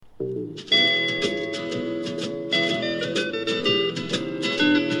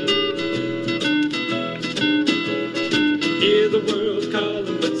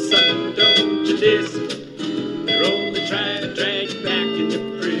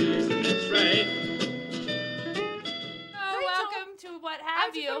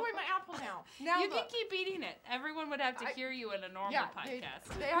have you. I have to put away my apple now. Now You look. can keep eating it. Everyone would have to hear you in a normal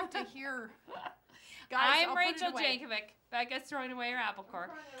podcast. They have to hear. Guys, I'm Rachel Jankovic. Becca's throwing away her apple core.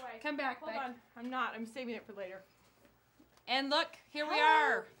 Come back, Hold Beck. on. I'm not. I'm saving it for later. And look, here we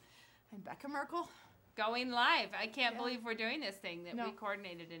are. I'm Becca Merkel. Going live. I can't believe we're doing this thing that No. we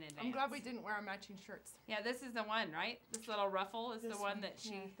coordinated in advance. I'm glad we didn't wear our matching shirts. Yeah, this is the one, right? This little ruffle is This the one one, that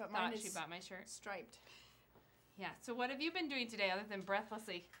she but mine thought she is bought my shirt. Striped. Yeah, so what have you been doing today other than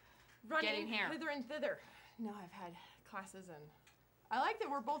breathlessly Running getting hair? hither and thither. No, I've had classes and I like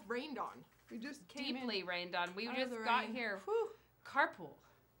that we're both rained on. We just came Deeply rained on. We out of just the got rain. here Whew. carpool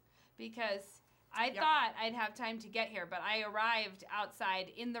because I thought I'd have time to get here, but I arrived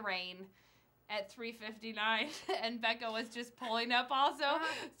outside in the rain at 3:59 and Becca was just pulling up also.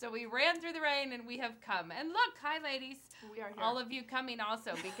 So we ran through the rain and we have come. And look, hi ladies. We are here. All of you coming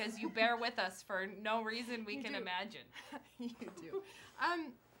also because you bear with us for no reason we can imagine. You do.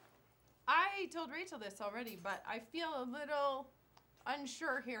 I told Rachel this already, but I feel a little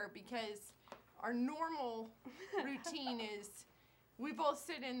unsure here because our normal routine is we both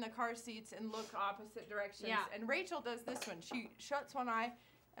sit in the car seats and look opposite directions. Yeah. And Rachel does this one. She shuts one eye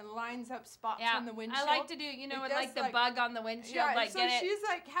and lines up spots Yeah, on the windshield. I like to do, you know, It with does like the bug on the windshield, Yeah, like so get it. she's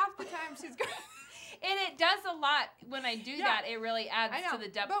like half the time she's going. And it does a lot when I do that. It really adds I know, to the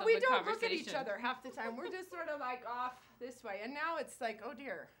depth but of we the don't conversation. look at each other half the time. We're just sort of like off this way. And now it's like, oh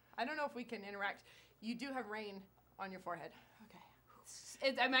dear, I don't know if we can interact. You do have rain on your forehead.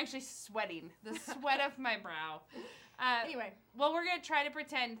 Okay. I'm actually sweating. The sweat of my brow. Anyway. Well, we're going to try to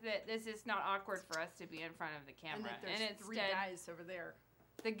pretend that this is not awkward for us to be in front of the camera. And that there's three guys over there.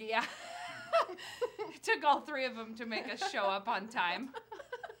 Yeah. It took all three of them to make us show up on time.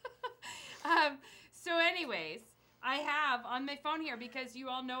 So anyways, I have on my phone here, because you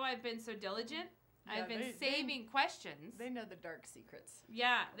all know I've been so diligent. Yeah, I've been saving questions. They know the dark secrets.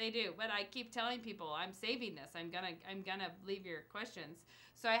 Yeah, they do. But I keep telling people I'm saving this. I'm gonna leave your questions.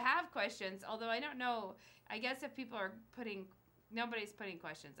 So I have questions, although I don't know. I guess if people are nobody's putting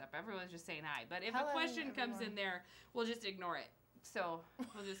questions up. Everyone's just saying hi. But if a question comes in there, we'll just ignore it. So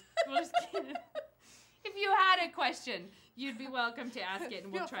we'll just if you had a question, you'd be welcome to ask it,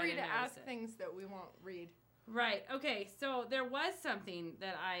 and we'll try to Feel free to ask it. things that we won't read. Right. Okay. So there was something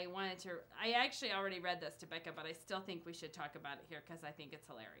that I wanted to. I actually already read this to Becca, but I still think we should talk about it here because I think it's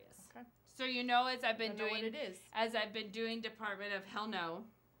hilarious. Okay. So as I've been I don't know what it is. as I've been doing Department of Hell No,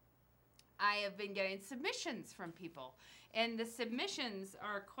 I have been getting submissions from people, and the submissions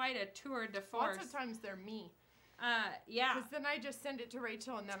are quite a tour de force. Lots of times they're me. Yeah. Because then I just send it to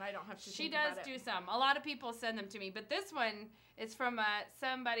Rachel, and then I don't have to. She think does about do it. some. A lot of people send them to me, but this one is from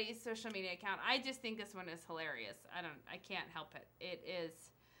somebody's social media account. I just think this one is hilarious. I can't help it.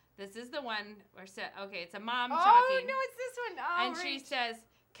 This is the one where it's a mom talking. Oh no, it's this one. Oh, And she says,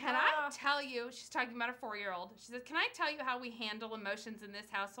 "Can I tell you?" She's talking about a 4-year-old. She says, "Can I tell you how we handle emotions in this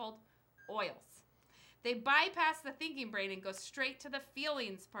household? Oils. They bypass the thinking brain and go straight to the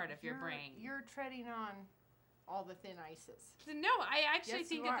feelings part of your brain." You're treading on all the thin ices. No, I actually Yes,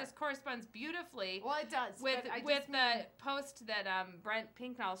 think you that are. this corresponds beautifully. Well, it does. With but I with just the mean- post that Brent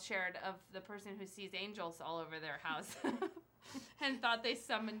Pinknall shared of the person who sees angels all over their house and thought they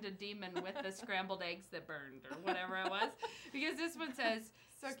summoned a demon with the scrambled eggs that burned or whatever it was. Because this one says,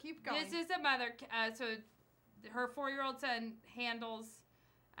 So keep going. this is a mother, so her 4-year-old son handles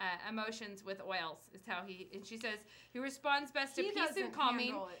emotions with oils is how and she says he responds best to He peace doesn't and calming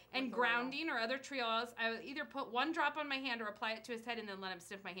handle it and with grounding or other tree oils. I would either put 1 drop on my hand or apply it to his head and then let him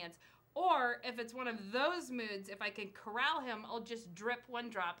sniff my hands. Or if it's one of those moods, if I can corral him, I'll just drip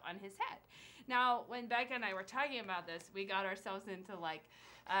 1 drop on his head. Now, when Becca and I were talking about this, we got ourselves into like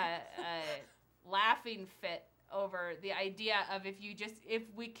a laughing fit over the idea of if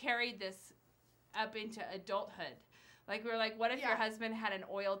we carried this up into adulthood. Like, we were like, what if your husband had an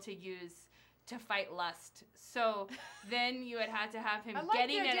oil to use to fight lust? So then you would have to have him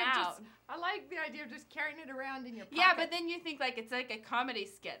getting it out. I like the idea of just carrying it around in your pocket. Yeah, but then you think like it's like a comedy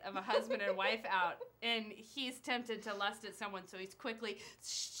skit of a husband and wife out, and he's tempted to lust at someone, so he's quickly,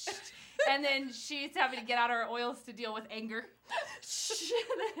 and then she's having to get out her oils to deal with anger,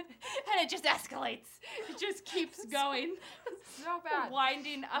 and it just escalates. It just keeps going. So bad.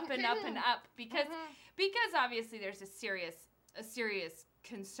 Winding up and up and up because obviously there's a serious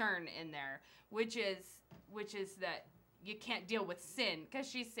concern in there, which is that you can't deal with sin, because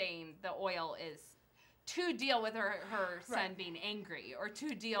she's saying the oil is to deal with her son being angry, or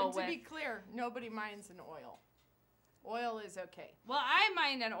to deal and with. To be clear, nobody minds an oil. Oil is okay. Well, I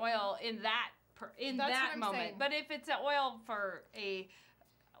mind an oil in that moment, saying. but if it's an oil for a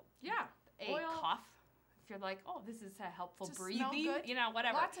oil. cough, you're like, oh, this is a helpful To smell breathing, good. you know,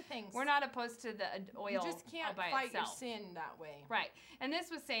 whatever. Lots of things. We're not opposed to the oil You just can't by fight itself. your sin that way. Right. And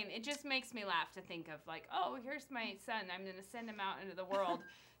this was saying, it just makes me laugh to think of like, oh, here's my son. I'm going to send him out into the world.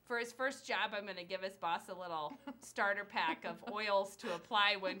 For his first job, I'm going to give his boss a little starter pack of oils to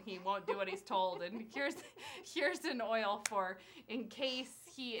apply when he won't do what he's told. And here's an oil for in case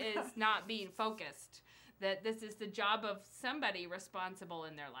he is not being focused. That this is the job of somebody responsible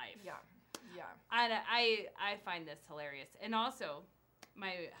in their life. Yeah. Yeah. And I find this hilarious. And also,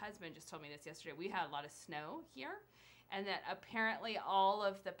 my husband just told me this yesterday. We had a lot of snow here, and that apparently all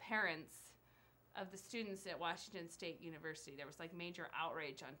of the parents of the students at Washington State University, there was like major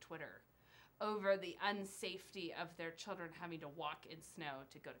outrage on Twitter over the unsafety of their children having to walk in snow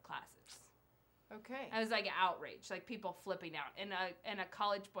to go to classes. Okay. I was like outraged, like people flipping out, and a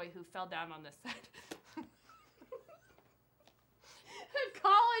college boy who fell down on the side. A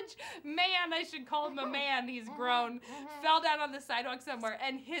college man, I should call him a man, he's grown, fell down on the sidewalk somewhere,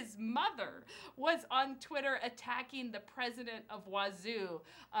 and his mother was on Twitter attacking the president of Wazoo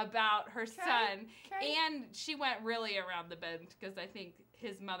about her son, and she went really around the bend because I think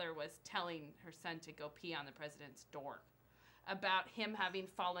his mother was telling her son to go pee on the president's door about him having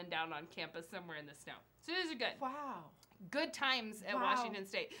fallen down on campus somewhere in the snow. So those are good. Wow. Good times at Wow. Washington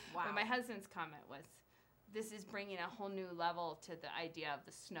State. Wow. But my husband's comment was, this is bringing a whole new level to the idea of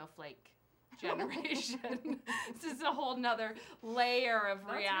the snowflake generation. This is a whole nother layer of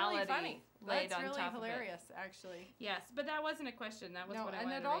reality Really funny. laid That's on really top hilarious, actually. of it. Yes, but that wasn't a question. That was No, what I and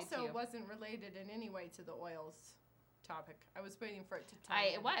wanted it to read to also you. wasn't related in any way to the oils topic. I was waiting for it to tie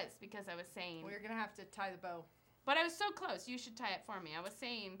in. It was because I was saying, We're going to have to tie the bow. but I was so close. You should tie it for me. I was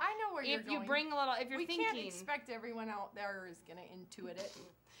saying, I know where you're if going. you bring a little, if you're we thinking, can't expect everyone out there is going to intuit it.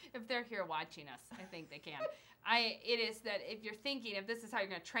 if they're here watching us, I think they can. It is that if you're thinking, if this is how you're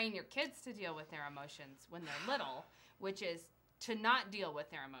going to train your kids to deal with their emotions when they're little, which is to not deal with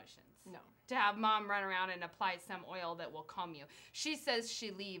their emotions. No. To have mom run around and apply some oil that will calm you. She says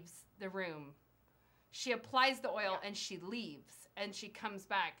she leaves the room. She applies the oil and she leaves, and she comes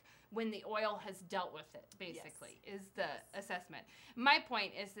back when the oil has dealt with it, basically, is the assessment. My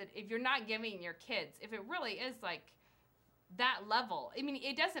point is that if you're not giving your kids, if it really is like that level, I mean,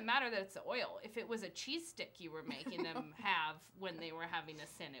 it doesn't matter that it's the oil. If it was a cheese stick you were making them have when they were having a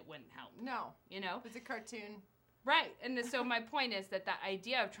sin, it wouldn't help. No. You know? It's a cartoon. Right. And so my point is that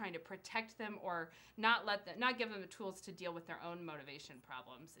idea of trying to protect them or not give them the tools to deal with their own motivation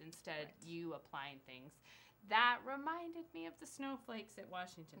problems, instead you applying things. That reminded me of the snowflakes at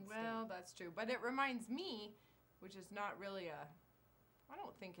Washington State. Well, that's true. But it reminds me, which is not really I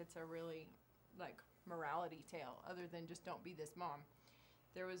don't think it's a really, like, morality tale, other than just don't be this mom.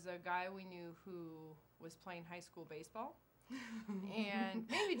 There was a guy we knew who was playing high school baseball. And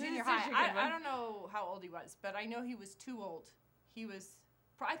maybe junior high. I don't know how old he was, but I know he was too old. He was,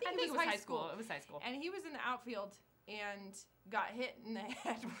 I think it was high school. It was high school. And he was in the outfield and got hit in the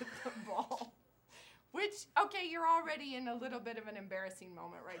head with the ball. Which, okay, you're already in a little bit of an embarrassing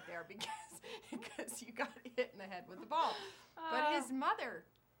moment right there because you got hit in the head with the ball. But his mother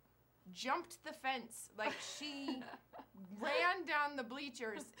jumped the fence, like she ran down the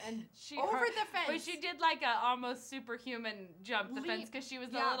bleachers and over the fence. But she did like a almost superhuman jump the fence because she was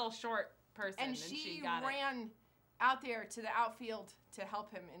a little short person, and she got ran out there to the outfield to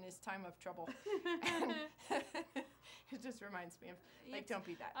help him in his time of trouble. It just reminds me of, like, don't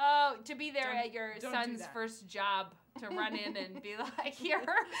be that. Oh, to be there at your son's first job, to run in and be like, here,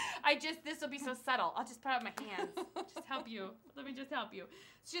 this will be so subtle. I'll just put out my hands. Just help you. Let me just help you.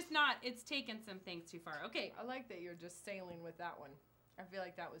 It's just not, it's taken some things too far. Okay. I like that you're just sailing with that one. I feel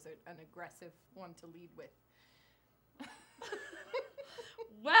like that was an aggressive one to lead with.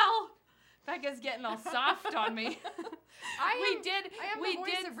 Well, Becca's getting all soft on me. I am the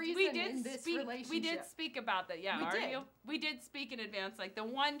voice of reason in this relationship. We did speak about that. Yeah, we did speak in advance. Like, the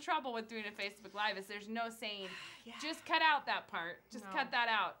one trouble with doing a Facebook Live is there's no saying, just cut out that part. Just cut that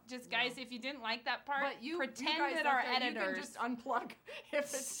out. Just, guys, if you didn't like that part, pretend that our editors. You can just unplug if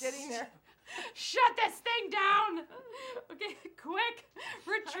it's sitting there. Shut this thing down. Okay, quick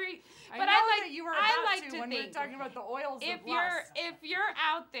retreat. But I like you were about to when we were talking about the oils of lust. If you're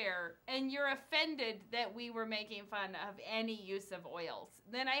out there and you're offended that we were making fun of any use of oils,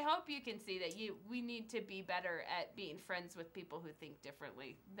 then I hope you can see that we need to be better at being friends with people who think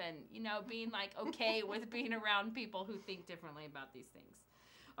differently than, being like okay with being around people who think differently about these things.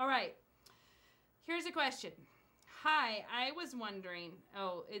 All right. Here's a question. Hi, I was wondering,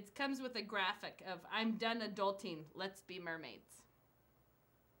 it comes with a graphic of, I'm done adulting, let's be mermaids.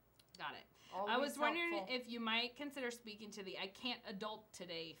 Got it. Always I was wondering helpful. if you might consider speaking to the I can't adult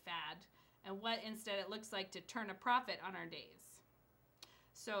today fad and what instead it looks like to turn a profit on our days.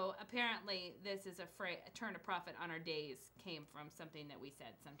 So apparently this is a phrase, turn a profit on our days, came from something that we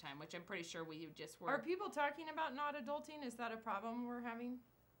said sometime, which I'm pretty sure we just were. Are people talking about not adulting? Is that a problem we're having?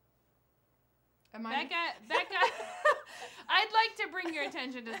 Becca, I'd like to bring your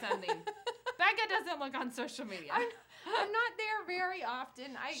attention to something. Becca doesn't look on social media. I'm not there very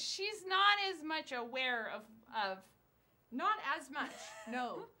often. She's not as much aware of not as much.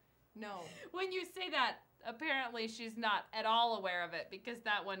 No. When you say that, apparently she's not at all aware of it, because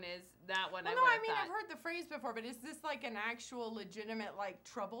that one. Well, no, I mean, I've heard the phrase before, but is this like an actual legitimate like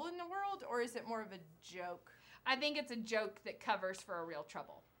trouble in the world, or is it more of a joke? I think it's a joke that covers for a real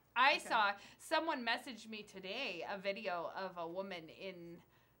trouble. I saw someone messaged me today a video of a woman in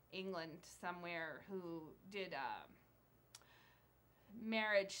England somewhere who did a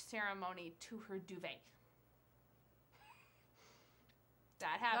marriage ceremony to her duvet.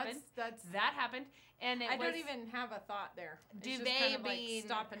 That happened. That happened, and I don't even have a thought there. It's duvet just kind of being like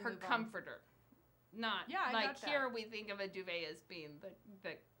stop and her move on. comforter, not I like got that. here we think of a duvet as being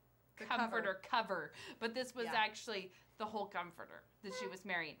the The comforter cover, but this was actually the whole comforter that she was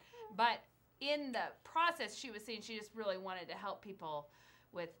marrying. But in the process, she was saying she just really wanted to help people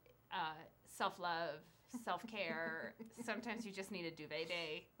with self-love, self-care. Sometimes you just need a duvet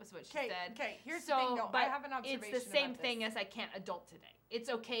day, was what she said. Okay, here's the thing, though. I have an observation. It's the same about thing this. as I can't adult today. It's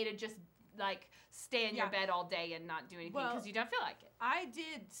okay to just like stay in your bed all day and not do anything because you don't feel like it. I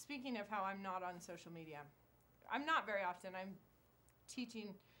did, speaking of how I'm not on social media, I'm not very often. I'm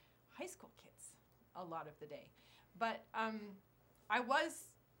teaching high school kids a lot of the day. But I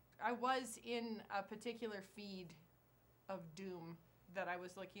was in a particular feed of doom that I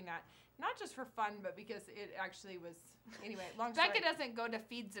was looking at, not just for fun, but because it actually was, anyway, long story. Becca doesn't go to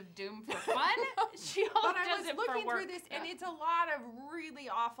feeds of doom for fun. She But always I does was it looking for work. through this, and it's a lot of really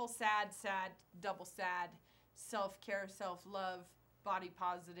awful, sad, double sad, self-care, self-love, body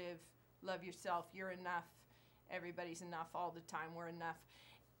positive, love yourself, you're enough, everybody's enough all the time, we're enough.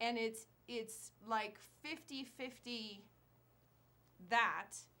 And it's like 50-50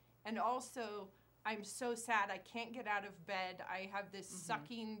 that, and also I'm so sad I can't get out of bed. I have this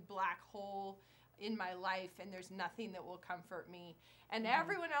sucking black hole in my life, and there's nothing that will comfort me. And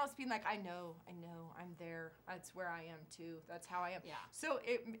everyone else being like, I know, I'm there. That's where I am too. That's how I am. Yeah. So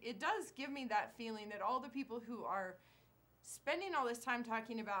it does give me that feeling that all the people who are spending all this time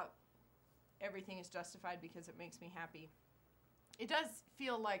talking about everything is justified because it makes me happy. It does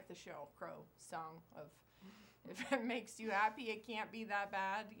feel like the Sheryl Crow song of, if it makes you happy, it can't be that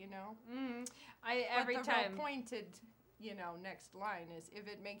bad, you know? Mm-hmm. But the real pointed, next line is, if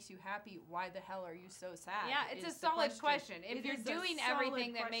it makes you happy, why the hell are you so sad? Yeah, it's a solid question. If you're doing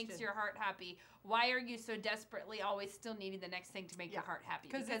everything that makes your heart happy, why are you so desperately always still needing the next thing to make your heart happy?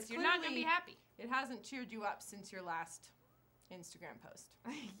 Because you're not going to be happy. It hasn't cheered you up since your last Instagram post.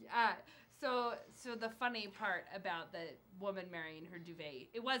 So the funny part about the woman marrying her duvet,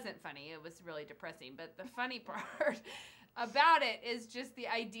 it wasn't funny. It was really depressing. But the funny part about it is just the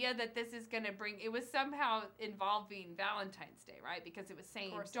idea that this is going to bring, it was somehow involving Valentine's Day, right? Because it was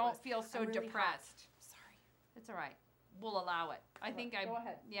saying, don't feel so really depressed. Hot. Sorry. It's all right. We'll allow it. Go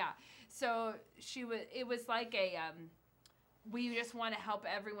ahead. Yeah. So it was like we just want to help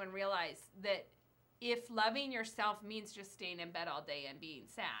everyone realize that if loving yourself means just staying in bed all day and being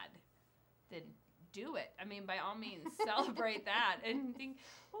sad, then do it. I mean, by all means, celebrate that and think,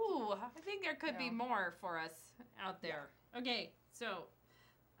 ooh, I think there could be more for us out there. Yeah. Okay, so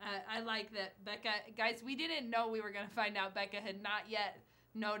I like that Becca, guys, we didn't know we were going to find out Becca had not yet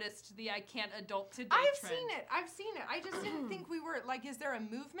noticed the I can't adult today trend. I've seen it. I just didn't think we were, like, is there a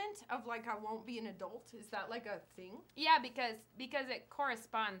movement of, like, I won't be an adult? Is that, like, a thing? Yeah, because it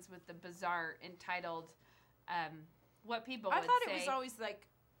corresponds with the bizarre entitled, what people would say. I thought it was always, like,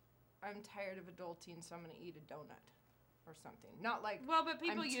 I'm tired of adulting, so I'm going to eat a donut or something. Not like, well, but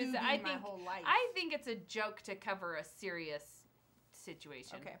people use it. my whole life. I think it's a joke to cover a serious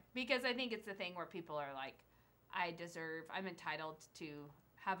situation. Okay. Because I think it's the thing where people are like, I'm entitled to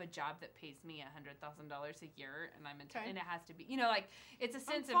have a job that pays me $100,000 a year, and and it has to be, like, it's a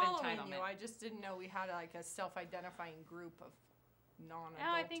sense of entitlement. You. I just didn't know we had like a self-identifying group of non-adulters.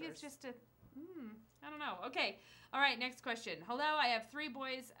 No, I think it's just I don't know. Okay. All right, next question. Hello, I have 3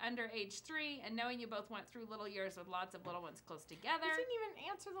 boys under age 3, and knowing you both went through little years with lots of little ones close together. We didn't even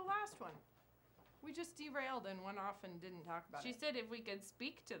answer the last one. We just derailed and went off and didn't talk about it. She said if we could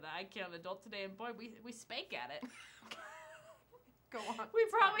speak to the I can't adult today, and boy, we spake at it. Go on. We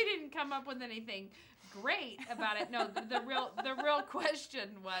probably didn't come up with anything great about it. No, the real question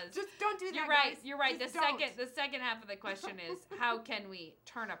was, just don't do that. You're right. Guys. You're right. Just The second half of the question is, how can we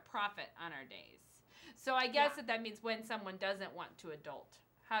turn a profit on our days? So I guess that means when someone doesn't want to adult,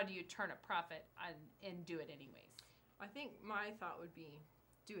 how do you turn a profit on and do it anyways? I think my thought would be,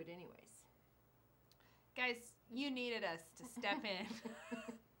 do it anyways. Guys, you needed us to step in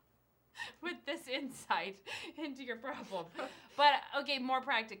with this insight into your problem. But okay, more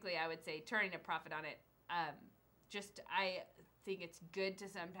practically, I would say turning a profit on it. I think it's good to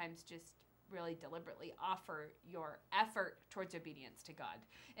sometimes just really deliberately offer your effort towards obedience to God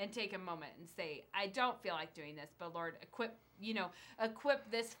and take a moment and say, I don't feel like doing this, but Lord, equip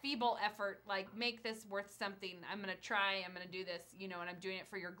this feeble effort, like make this worth something. I'm going to try, I'm going to do this, and I'm doing it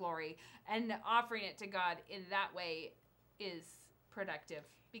for your glory. And offering it to God in that way is productive.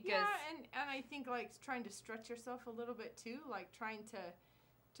 Because and I think like trying to stretch yourself a little bit too, like trying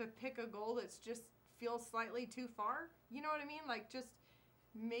to pick a goal that's just feels slightly too far. You know what I mean? Like just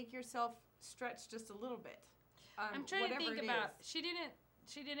make yourself stretch just a little bit. I'm trying to think about. She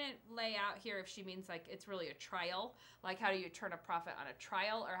didn't lay out here if she means like it's really a trial. Like how do you turn a profit on a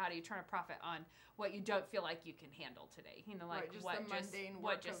trial, or how do you turn a profit on what you don't feel like you can handle today? Like right, just what the mundane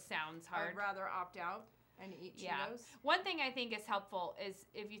what just sounds hard. I'd rather opt out and eat Cheetos. One thing I think is helpful is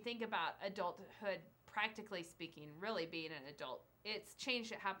if you think about adulthood, practically speaking, really being an adult, it's change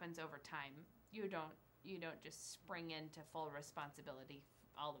that happens over time. You don't just spring into full responsibility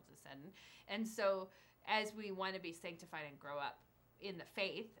all of a sudden. And so as we want to be sanctified and grow up in the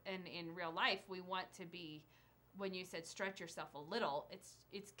faith and in real life, we want to be, when you said stretch yourself a little,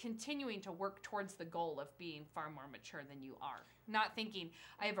 it's continuing to work towards the goal of being far more mature than you are. Not thinking,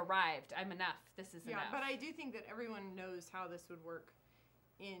 I have arrived, I'm enough, this is enough. Yeah, but I do think that everyone knows how this would work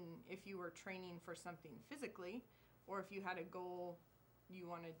if you were training for something physically, or if you had a goal you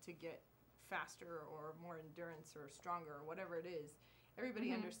wanted to get faster or more endurance or stronger or whatever it is.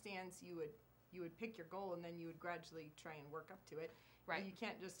 Everybody understands you would pick your goal and then you would gradually try and work up to it. Right. And you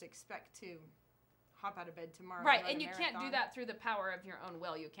can't just expect to hop out of bed tomorrow. Right, and you can't do that through the power of your own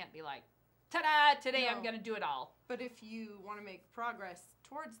will. You can't be like, ta-da, today I'm going to do it all. But if you want to make progress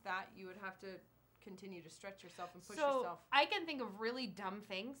towards that, you would have to continue to stretch yourself and push yourself. I can think of really dumb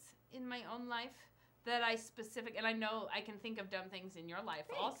things in my own life that and I know I can think of dumb things in your life.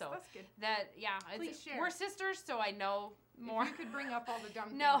 Thanks, also. That's good. Please share. We're sisters, so I know more. If you could bring up all the dumb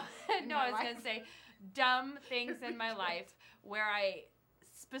things. I was life. going to say dumb things in my life where I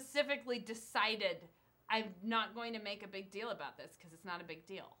specifically decided I'm not going to make a big deal about this because it's not a big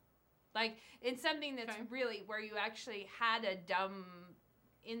deal. Like it's something that's really where you actually had a dumb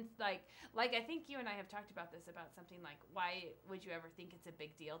like I think you and I have talked about this, about something like, why would you ever think it's a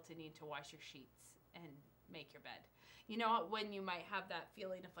big deal to need to wash your sheets and make your bed? When you might have that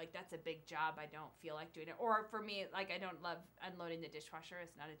feeling of like, that's a big job, I don't feel like doing it. Or for me, like I don't love unloading the dishwasher.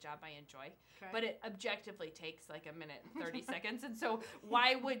 It's not a job I enjoy. But it objectively takes like a minute and 30 seconds. And so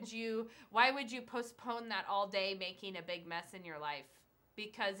why would you postpone that all day, making a big mess in your life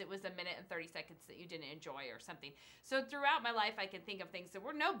because it was a minute and 30 seconds that you didn't enjoy or something? So throughout my life, I can think of things that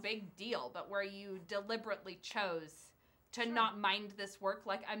were no big deal, but where you deliberately chose to not mind this work.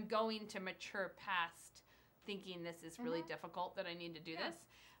 Like I'm going to mature past thinking this is really difficult, that I need to do this.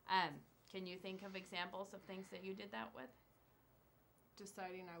 Can you think of examples of things that you did that with?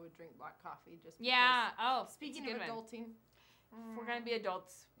 Deciding I would drink black coffee just because. Yeah. Oh, speaking of adulting. If we're going to be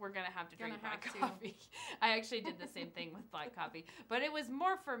adults, we're going to have to drink black coffee. I actually did the same thing with black coffee. But it was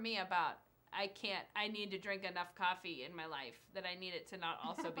more for me about, I need to drink enough coffee in my life that I need it to not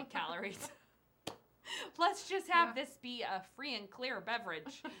also be calories. Let's just have this be a free and clear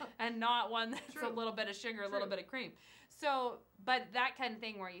beverage and not one that's a little bit of sugar, a little bit of cream. So, but that kind of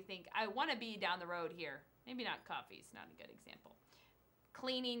thing where you think, I want to be down the road here. Maybe not coffee is not a good example.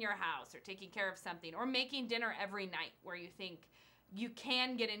 Cleaning your house or taking care of something or making dinner every night, where you think you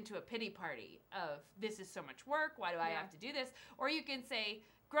can get into a pity party of, this is so much work, why do I have to do this? Or you can say,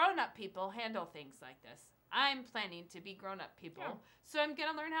 grown-up people handle things like this. I'm planning to be grown-up people, so I'm going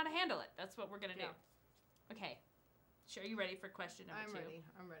to learn how to handle it. That's what we're going to do. Okay. Sure, you ready for question number 2?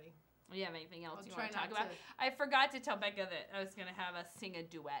 I'm ready. Do you have anything else you want to talk about? I forgot to tell Becca that I was going to have us sing a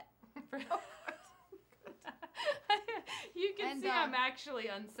duet. You can see I'm actually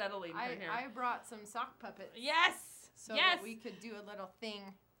unsettling her here. I brought some sock puppets. Yes! So that we could do a little thing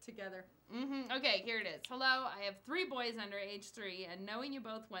together. Okay, here it is. Hello, I have 3 boys under age 3, and knowing you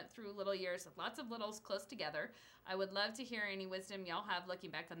both went through little years with lots of littles close together, I would love to hear any wisdom y'all have looking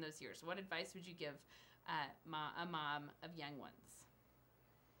back on those years. What advice would you give a mom of young ones?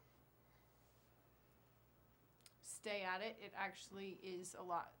 stay at it, it actually is a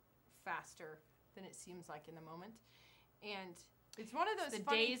lot faster than it seems like in the moment. And it's one of those The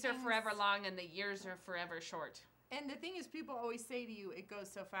funny days are things- forever long and the years are forever short. And the thing is, people always say to you, it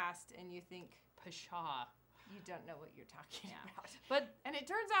goes so fast, and you think, Pshaw. you don't know what you're talking about. But And it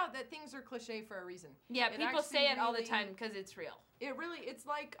turns out that things are cliche for a reason. yeah, It people actually say it all the really- time because it's real.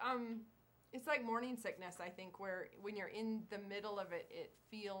 It's like morning sickness, I think, where when you're in the middle of it, it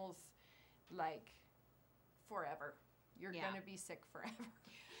feels like forever. You're Yeah. going to be sick forever.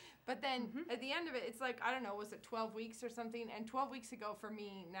 But then at the end of it, it's like, I don't know, was it 12 weeks or something? And 12 weeks ago for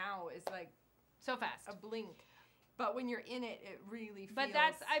me now is like So fast. a blink. But when you're in it, it really feels But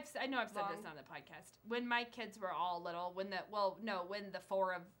I know I've said this long. on the podcast. When my kids were all little, when the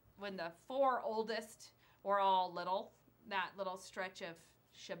four oldest were all little, that little stretch of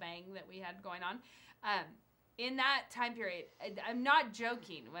shebang that we had going on, in that time period, I'm not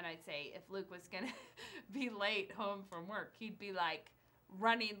joking when I say if Luke was gonna be late home from work, he'd be like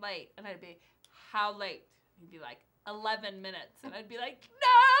running late, and I'd be, how late? He'd be like 11 minutes, and I'd be like,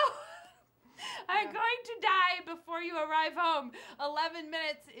 no. I'm going to die before you arrive home. 11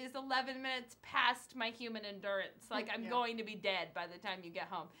 minutes is 11 minutes past my human endurance. Like, I'm going to be dead by the time you get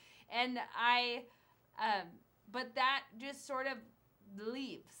home. And but that just sort of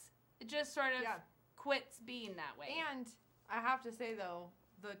leaves. It just sort of quits being that way. And I have to say, though,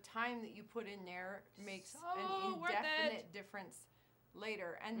 the time that you put in there makes So an worth indefinite it. difference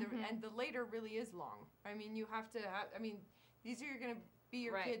later. And the later really is long. I mean, you have to have, these are going to be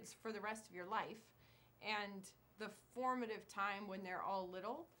your Right. kids for the rest of your life. And the formative time when they're all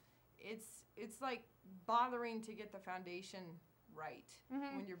little, it's like bothering to get the foundation right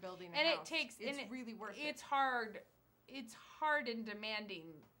when you're building a And house. it's really worth it. It's hard. It's hard and demanding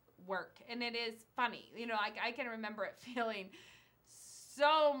work, and it is funny. You know, I can remember it feeling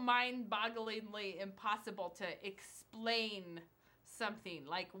so mind-bogglingly impossible to explain something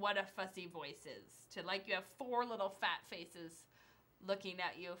like what a fussy voice is. To like you have four little fat faces looking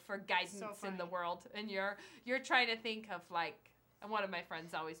at you for guidance So in the funny. world, and you're trying to think of like. And one of my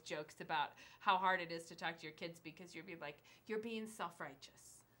friends always jokes about how hard it is to talk to your kids because you'll be like, you're being self-righteous.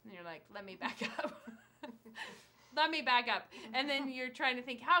 And you're like, let me back up. Let me back up. And then you're trying to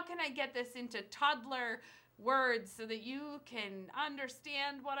think, how can I get this into toddler words so that you can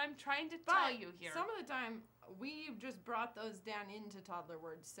understand what I'm trying to tell you here? Some of the time, we just brought those down into toddler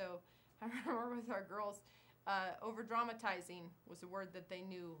words. So I remember with our girls, over-dramatizing was a word that they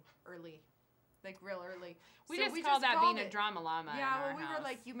knew early, like real early. we So just call that called being a it- drama llama. Yeah, in well, our we house. were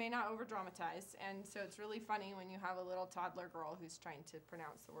like, you may not over-dramatize. And so it's really funny when you have a little toddler girl who's trying to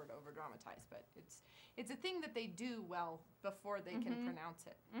pronounce the word over-dramatize. But it's a thing that they do well before they can pronounce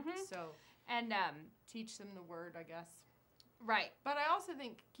it. So and teach them the word, I guess. right. But I also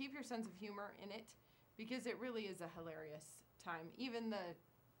think keep your sense of humor in it because it really is a hilarious time. Even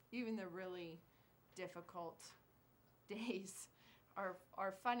the really difficult days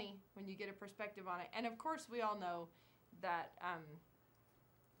are funny when you get a perspective on it. And of course, we all know that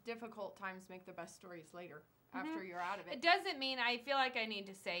difficult times make the best stories later after you're out of It it. doesn't mean I feel like I need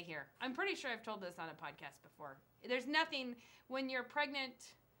to say here. I'm pretty sure I've told this on a podcast before. There's nothing when you're pregnant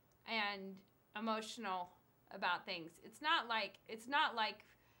and emotional about things. It's not like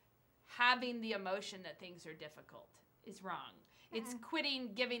having the emotion that things are difficult is wrong. It's quitting,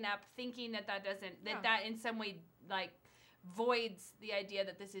 giving up, thinking that doesn't that in some way like voids the idea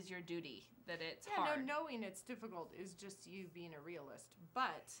that this is your duty, that it's hard. No, knowing it's difficult is just you being a realist.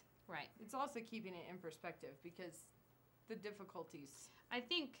 But Right. it's also keeping it in perspective because the difficulties, I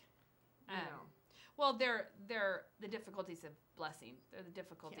think you know. well, they're the difficulties of blessing. They're the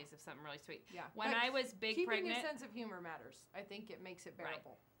difficulties of something really sweet. Yeah. When But I was big keeping pregnant, a sense of humor matters. I think it makes it Right.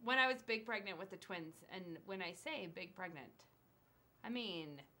 bearable. when I was big pregnant with the twins, and when I say big pregnant, I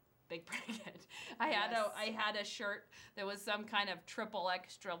mean big pregnant. I had a shirt that was some kind of triple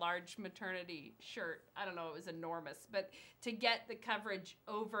extra large maternity shirt. I don't know, it was enormous, but to get the coverage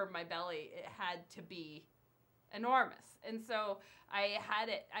over my belly, it had to be enormous. And so I had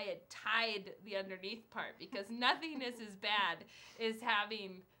tied the underneath part because nothing is as bad as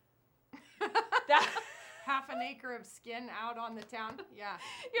having that. Half an acre of skin out on the town. Yeah.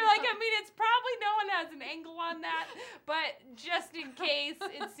 You're like, I mean, it's probably no one has an angle on that, but just in case,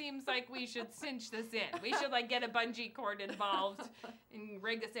 it seems like we should cinch this in. We should like get a bungee cord involved and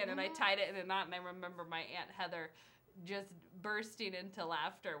rig this in. And I tied it in a knot, and I remember my Aunt Heather just bursting into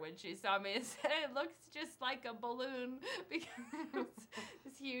laughter when she saw me and said, "It looks just like a balloon," because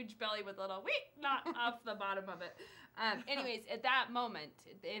this huge belly with a little knot off the bottom of it. Anyways, at that moment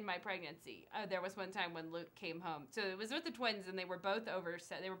in my pregnancy, there was one time when Luke came home. So it was with the twins, and they were both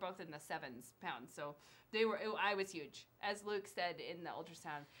they were both in the 7 pounds. So I was huge. As Luke said in the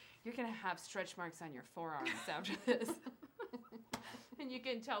ultrasound, "You're gonna have stretch marks on your forearms after this." And you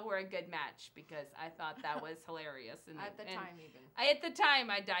can tell we're a good match, because I thought that was hilarious. At the time, even. At the time,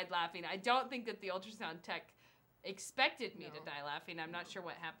 I died laughing. I don't think that the ultrasound tech expected me to die laughing. I'm not sure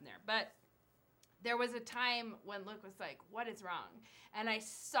what happened there. But there was a time when Luke was like, "What is wrong?" And I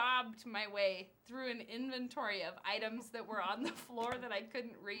sobbed my way through an inventory of items that were on the floor that I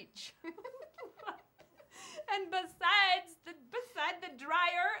couldn't reach. And beside the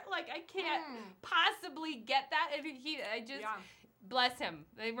dryer, like, I can't possibly get that. And bless him.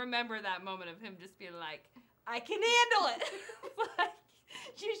 They remember that moment of him just being like, "I can handle it." Like,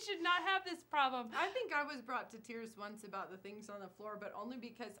 you should not have this problem. I think I was brought to tears once about the things on the floor, but only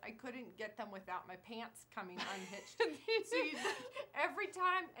because I couldn't get them without my pants coming unhitched. So every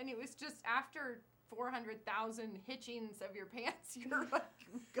time, and it was just after 400,000 hitchings of your pants, you're like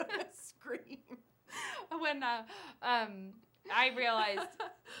gonna scream. When I realized,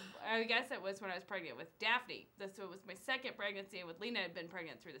 I guess it was when I was pregnant with Daphne. So it was my second pregnancy, and with Lena had been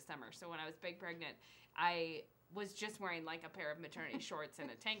pregnant through the summer. So when I was big pregnant, I was just wearing like a pair of maternity shorts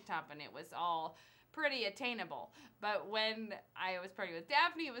and a tank top, and it was all pretty attainable. But when I was pregnant with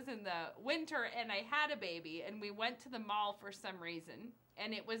Daphne, it was in the winter, and I had a baby, and we went to the mall for some reason.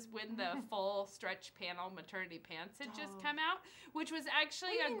 And it was when the full stretch panel maternity pants had just come out, which was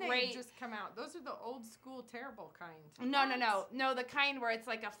actually They just come out. Those are the old school terrible kind. No, the kind where it's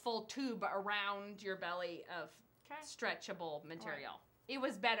like a full tube around your belly of stretchable material. Right. It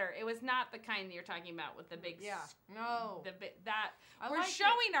was better. It was not the kind that you're talking about with the big. We're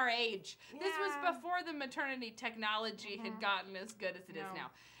showing our age. Yeah. This was before the maternity technology had gotten as good as it is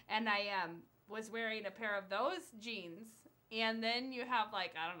now, and I was wearing a pair of those jeans. And then you have,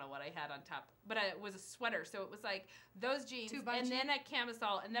 like, I don't know what I had on top, but it was a sweater. So it was like those jeans, and then a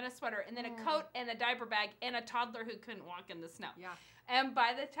camisole, and then a sweater, and then a coat, and a diaper bag, and a toddler who couldn't walk in the snow. Yeah. And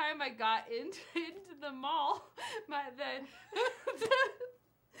by the time I got into the mall, the pants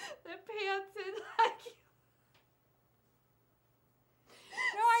had, like...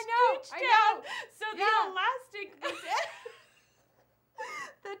 No, I know. So the elastic was...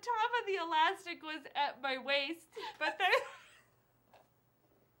 The top of the elastic was at my waist, but then...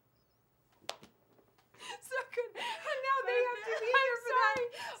 So good. And now they have to be here for that.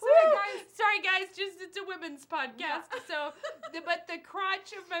 Sorry, guys. Just it's a women's podcast. Yeah. So, but the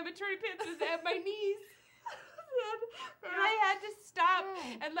crotch of my maternity pants was at my knees, and I had to stop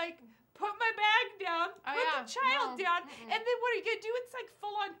and like put my bag down, put the child down, and then what are you gonna do? It's like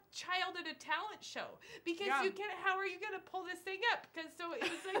full on child at a talent show because you can't. How are you gonna pull this thing up? Because so it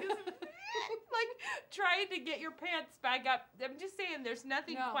was like like trying to get your pants back up. I'm just saying, there's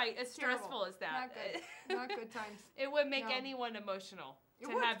nothing quite as stressful as that. Not good. Not good times. It would make anyone emotional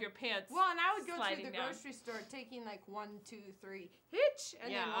to have your pants. Well, and I would go to the grocery store taking like 1, 2, 3 hitch,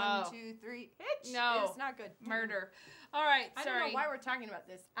 and then 1, 2, 3 hitch. No, it's not good. Murder. All right, I don't know why we're talking about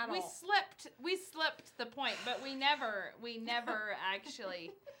this at all. We slipped the point, but we never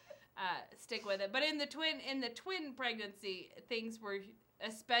actually stick with it. But in the twin pregnancy, things were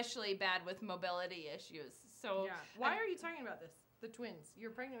especially bad with mobility issues. So why are you talking about this? The twins.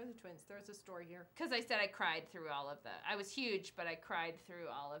 You're pregnant with the twins. There's a story here. Because I said I cried through all of I was huge, but I cried through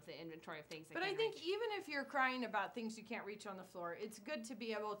all of the inventory of things But I think even if you're crying about things you can't reach on the floor, it's good to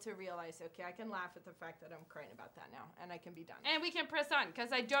be able to realize, okay, I can laugh at the fact that I'm crying about that now, and I can be done. And we can press on,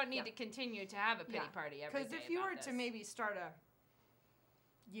 because I don't need to continue to have a pity party every day. Because if you were to maybe start a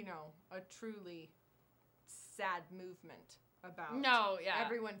truly sad movement about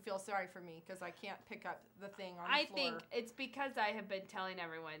everyone feels sorry for me because I can't pick up the thing on the floor. I think it's because I have been telling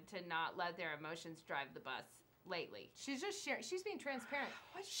everyone to not let their emotions drive the bus lately. She's just sharing. She's being transparent.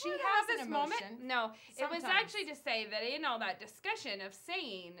 She has this moment. No, sometimes. It was actually to say that in all that discussion of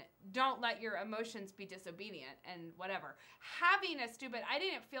saying don't let your emotions be disobedient and whatever, having a stupid, I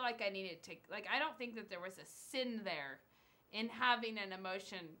didn't feel like I needed to, like, I don't think that there was a sin there in having an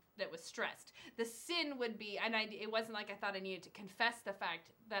emotion that was stressed. The sin would be, and it wasn't like I thought I needed to confess the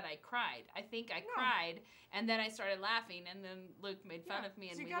fact that I cried. I think I cried, and then I started laughing, and then Luke made fun of me,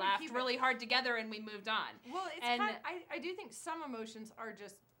 and we laughed really hard together, and we moved on. Well, it's kind of, I do think some emotions are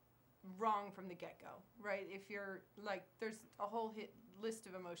just wrong from the get-go, right? If you're like, there's a whole list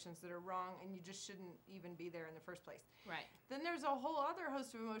of emotions that are wrong and you just shouldn't even be there in the first place. Right. Then there's a whole other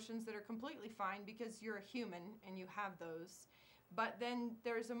host of emotions that are completely fine because you're a human and you have those. But then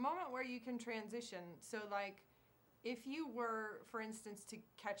there's a moment where you can transition. So like if you were, for instance, to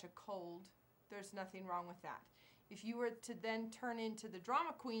catch a cold, there's nothing wrong with that. If you were to then turn into the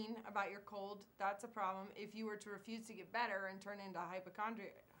drama queen about your cold, that's a problem. If you were to refuse to get better and turn into a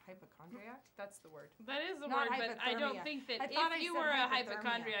hypochondriac, that's the word. That is the Not word, but I don't hypothermia. think that I thought I if you said were a hypothermia.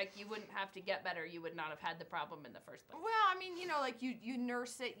 hypochondriac, you wouldn't have to get better. You would not have had the problem in the first place. Well, I mean, you know, like you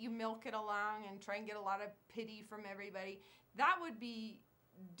nurse it, you milk it along and try and get a lot of pity from everybody. That would be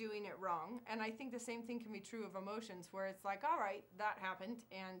doing it wrong. And I think the same thing can be true of emotions where it's like, all right, that happened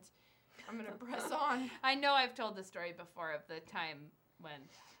and I'm going to press on. I know I've told the story before of the time when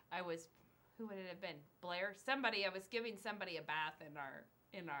I was, who would it have been? Blair? Somebody, I was giving somebody a bath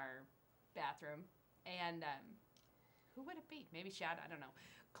in our bathroom, and who would it be? Maybe Shad, I don't know.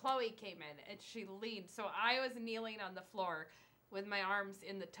 Chloe came in and she leaned, so I was kneeling on the floor with my arms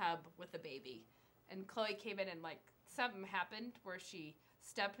in the tub with the baby, and Chloe came in and like something happened where she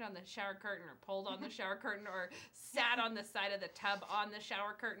stepped on the shower curtain or pulled on the shower curtain or sat on the side of the tub on the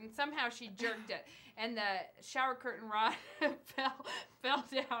shower curtain. Somehow she jerked it and the shower curtain rod fell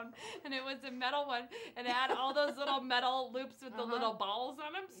down, and it was a metal one and it had all those little metal loops with the little balls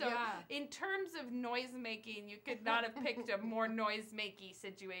on them. So in terms of noise making, you could not have picked a more noise makey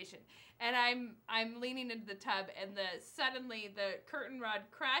situation. And I'm leaning into the tub and suddenly the curtain rod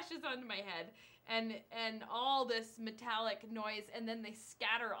crashes onto my head. And all this metallic noise, and then they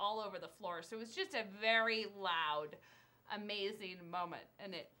scatter all over the floor. So it was just a very loud, amazing moment.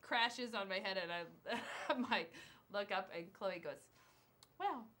 And it crashes on my head, and I'm like, look up, and Chloe goes,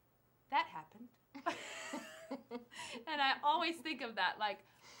 well, that happened. And I always think of that, like,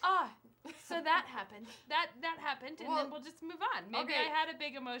 so that happened. That happened, and then we'll just move on. Maybe I had a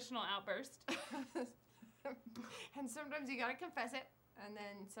big emotional outburst. And sometimes you gotta confess it. And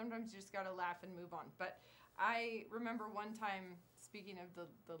then sometimes you just got to laugh and move on. But I remember one time, speaking of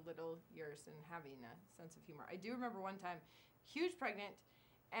the little years and having a sense of humor, I do remember one time, huge pregnant,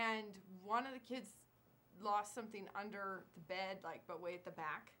 and one of the kids lost something under the bed, like, but way at the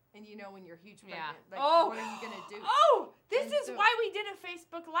back. And you know when you're huge pregnant, like, what are you going to do? Oh, this is why we did a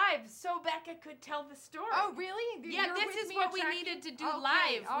Facebook Live, so Becca could tell the story. Oh, really? Yeah, this is what we needed to do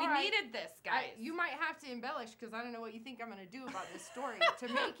live. We needed this, guys. You might have to embellish, because I don't know what you think I'm going to do about this story to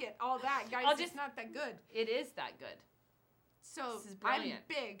make it all that. Guys, it's not that good. It is that good. So, this is brilliant. I'm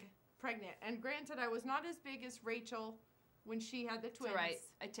big pregnant. And granted, I was not as big as Rachel when she had the twins. That's right.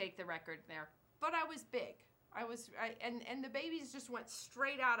 I take the record there. But I was big. And the babies just went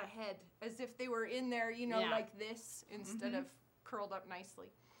straight out ahead as if they were in there, you know, like this instead of curled up nicely.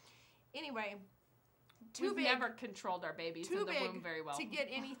 Anyway, we've never controlled our babies in the womb very well. To get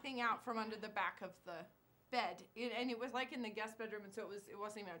anything out from under the back of the bed. And it was like in the guest bedroom, and so it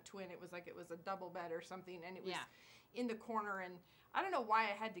wasn't even a twin. It was like it was a double bed or something, and it was in the corner, and I don't know why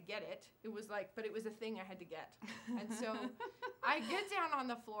I had to get it. It was like, but it was a thing I had to get. And so I get down on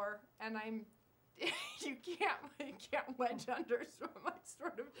the floor, and you can't wedge under, so I'm like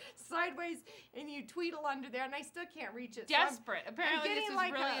sort of sideways, and you tweedle under there, and I still can't reach it. Desperate. So Apparently this is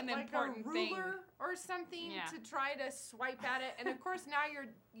like really an important a ruler thing. Or something to try to swipe at it, and of course now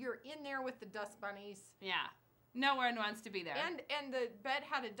you're in there with the dust bunnies. Yeah. No one wants to be there. And the bed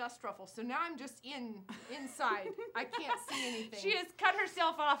had a dust ruffle, so now I'm just inside. I can't see anything. She has cut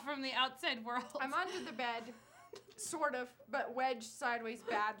herself off from the outside world. I'm under the bed, sort of, but wedged sideways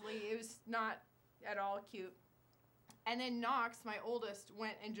badly. It was not at all cute. And then Knox, my oldest,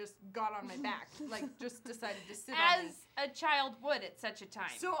 went and just got on my back, like just decided to sit on me. As a child would at such a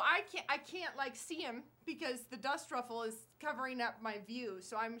time. So I can't like see him because the dust ruffle is covering up my view.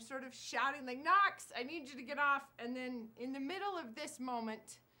 So I'm sort of shouting like, Knox, I need you to get off. And then in the middle of this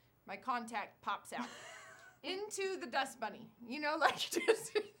moment, my contact pops out into the dust bunny. You know, like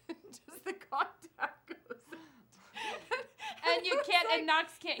just the contact goes. And you can't, like, and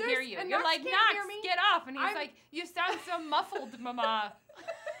Knox can't hear you. You're like, Knox, get off. And he's like, you sound so muffled, Mama.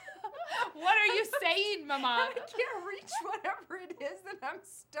 What are you saying, Mama? I can't reach whatever it is, and I'm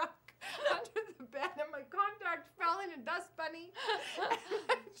stuck under the bed, and my contact fell in a dust bunny.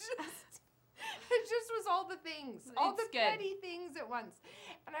 It just was all the things, all the petty things at once.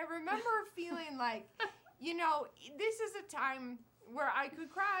 And I remember feeling like, you know, this is a time where I could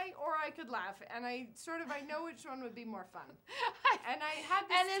cry or I could laugh, and I know which one would be more fun. And I had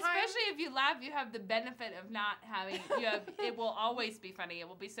this and especially if you laugh, you have the benefit of not having, it will always be funny. It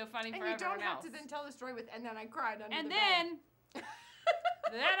will be so funny for everyone else. And you don't have to then tell the story and then I cried under the bed. And then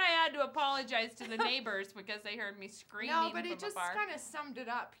Then I had to apologize to the neighbors because they heard me screaming No, but from it just afar. kind of summed it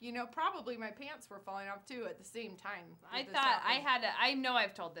up. You know, probably my pants were falling off too at the same time. I this thought I happened. had to. I know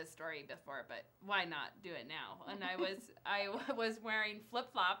I've told this story before, but why not do it now? And I was wearing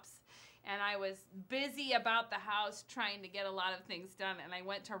flip flops, and I was busy about the house trying to get a lot of things done. And I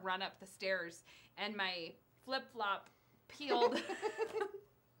went to run up the stairs, and my flip flop peeled.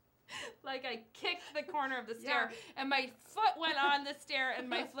 Like I kicked the corner of the stair, and my foot went on the stair, and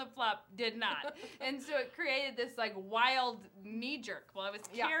my flip flop did not. And so it created this like wild knee jerk while I was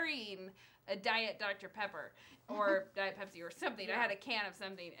carrying a Diet Dr. Pepper or Diet Pepsi or something. I had a can of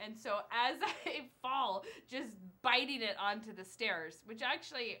something. And so as I fall, just biting it onto the stairs, which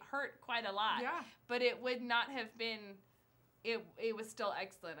actually hurt quite a lot. Yeah. But it would not have been, it was still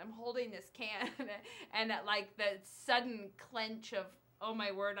excellent. I'm holding this can and at like the sudden clench of, oh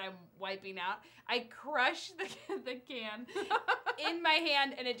my word, I'm wiping out. I crush the can in my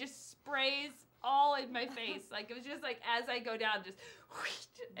hand and it just sprays all in my face. Like it was just like as I go down, just whoosh,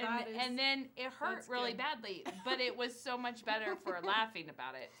 and then it hurt really badly. But it was so much better for laughing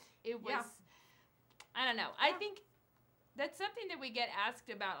about it. It was, I don't know. I think that's something that we get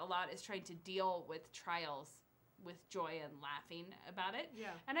asked about a lot is trying to deal with trials with joy and laughing about it. Yeah.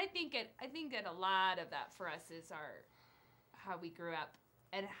 And I think that a lot of that for us is how we grew up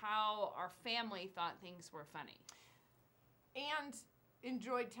and how our family thought things were funny. And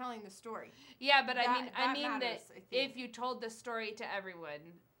enjoyed telling the story. Yeah, but I mean matters, that if you told the story to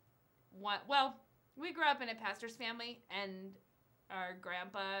everyone, we grew up in a pastor's family, and our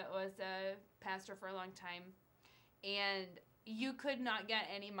grandpa was a pastor for a long time, and you could not get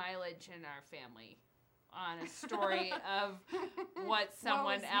any mileage in our family on a story of what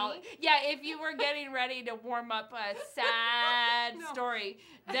someone else. Yeah, if you were getting ready to warm up a sad story,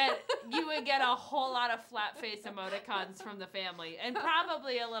 that you would get a whole lot of flat face emoticons from the family, and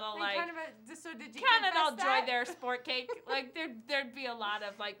probably a little like kind of a, so did you kind of confess enjoy that? their sport cake. Like there'd be a lot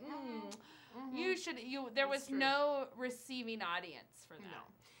of like, there was no receiving audience for that. No.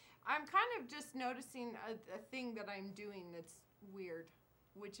 I'm kind of just noticing a thing that I'm doing that's weird,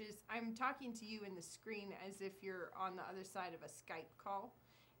 which is I'm talking to you in the screen as if you're on the other side of a Skype call,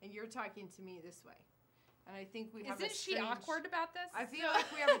 and you're talking to me this way. And I think we have Isn't she awkward about this? I feel like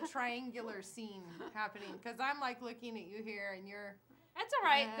we have a triangular scene happening, because I'm like looking at you here, and you're... That's all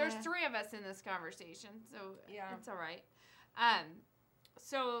right. There's three of us in this conversation, so it's all right.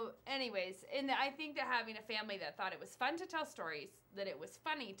 So anyways, and I think that having a family that thought it was fun to tell stories, that it was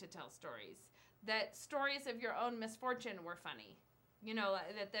funny to tell stories, that stories of your own misfortune were funny. You know,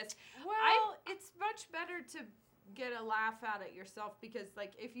 that this... Well, it's much better to get a laugh out at yourself, because,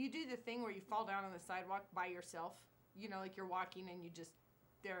 like, if you do the thing where you fall down on the sidewalk by yourself, you know, like you're walking and you just...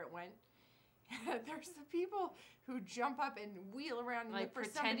 There it went. There's the people who jump up and wheel around and like look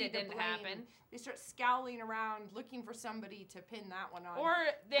for somebody pretend it didn't happen. They start scowling around, looking for somebody to pin that one on. Or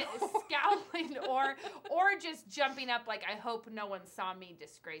scowling, or just jumping up like, I hope no one saw me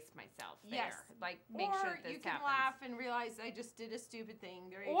disgrace myself there. Yes. Like, make sure this you can happens. laugh and realize I just did a stupid thing.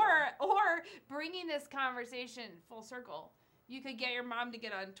 There you go. Or bringing this conversation full circle, you could get your mom to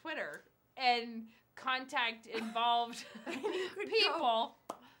get on Twitter and contact involved people.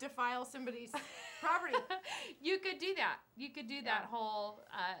 Defile somebody's property. You could do that. You could do that whole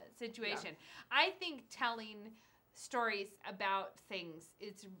situation. Yeah. I think telling stories about things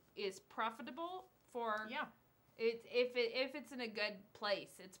is profitable for if it's in a good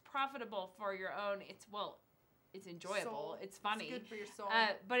place. It's profitable for your own. It's enjoyable. Soul. It's funny. It's good for your soul.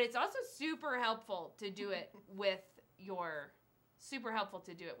 But it's also super helpful to do it with your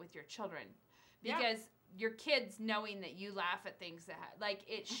children, because your kids knowing that you laugh at things that like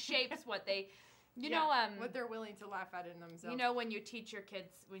it shapes what they what they're willing to laugh at in themselves. You know, when you teach your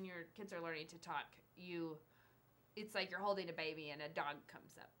kids, when your kids are learning to talk, it's like you're holding a baby and a dog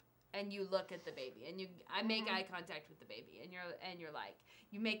comes up and you look at the baby and I make eye contact with the baby and you're like,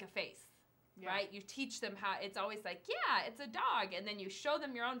 you make a face. Right? You teach them how. It's always like, yeah, it's a dog, and then you show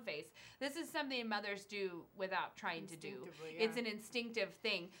them your own face. This is something mothers do without trying to do. It's an instinctive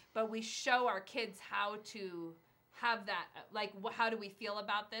thing, but we show our kids how to have that. Like, how do we feel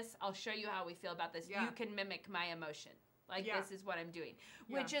about this? I'll show you how we feel about this. You can mimic my emotion. Like, this is what I'm doing.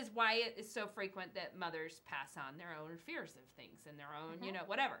 Which is why it is so frequent that mothers pass on their own fears of things and their own, you know,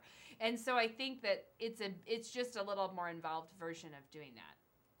 whatever. And so I think that it's just a little more involved version of doing that.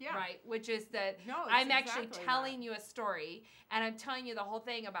 Yeah. Right, which is that I'm actually telling you a story, and I'm telling you the whole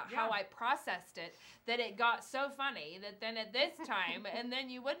thing about how I processed it, that it got so funny that then at this time, and then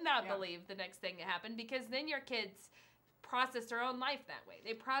you would not believe the next thing that happened, because then your kids process their own life that way.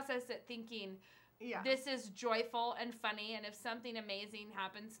 They process it thinking, Yeah. This is joyful and funny, and if something amazing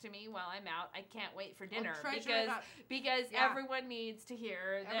happens to me while I'm out, I can't wait for dinner because Yeah. everyone needs to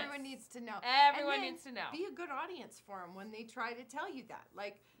hear this. Everyone needs to know. Everyone And then needs to know. Be a good audience for them when they try to tell you that.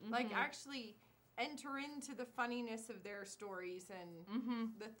 Like actually enter into the funniness of their stories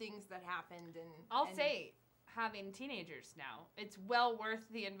and the things that happened. And I'll say, having teenagers now, it's well worth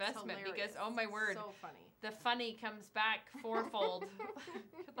the investment because, oh my word, so funny. The funny comes back fourfold.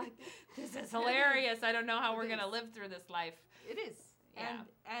 Like, this is hilarious. I don't know how we're going to live through this life. It is. Yeah.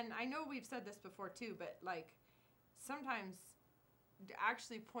 And I know we've said this before too, but like sometimes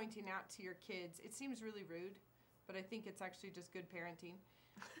actually pointing out to your kids, it seems really rude, but I think it's actually just good parenting,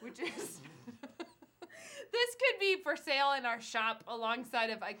 which is... This could be for sale in our shop alongside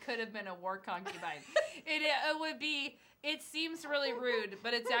of I Could Have Been a War Concubine. It would be, it seems really rude,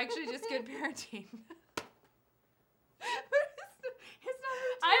 but it's actually just good parenting.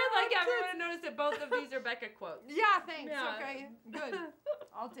 I would like everyone to notice that both of these are Becca quotes. Yeah, thanks. Yeah. Okay, good.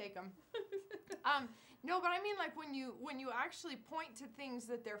 I'll take them. No, but I mean, like when you actually point to things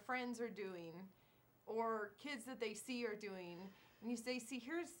that their friends are doing, or kids that they see are doing, and you say, "See,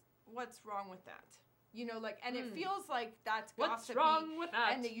 here's what's wrong with that." You know, like, and it feels like that's What's gossipy, wrong with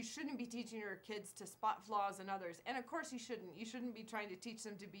that? and that you shouldn't be teaching your kids to spot flaws in others. And of course, you shouldn't. You shouldn't be trying to teach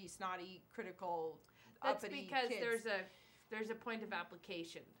them to be snotty, critical, That's uppity because kids. there's a point of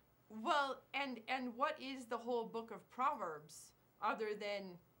application. Well, and what is the whole book of Proverbs other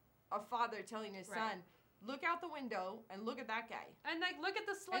than a father telling his son, look out the window and look at that guy. And like, look at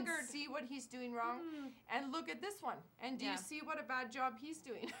the sluggard. And see what he's doing wrong. And look at this one. And do you see what a bad job he's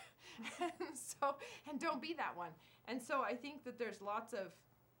doing? and don't be that one. And so I think that there's lots of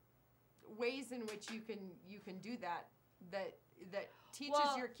ways in which you can do that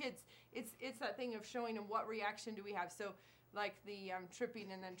teaches your kids. It's that thing of showing them what reaction do we have. So like the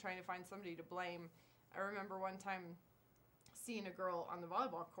tripping and then trying to find somebody to blame. I remember one time seeing a girl on the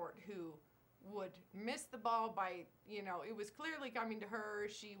volleyball court who would miss the ball by, it was clearly coming to her.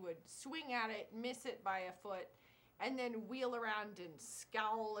 She would swing at it, miss it by a foot, and then wheel around and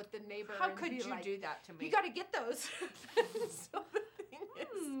scowl at the neighbor. How and could be you like, do that to me? You got to get those. So the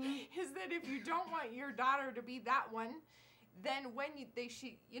thing is that if you don't want your daughter to be that one, then when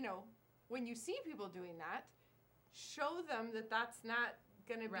when you see people doing that, show them that that's not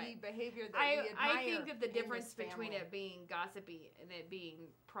going to be behavior that we admire. I think that the difference in this between family. it being gossipy and it being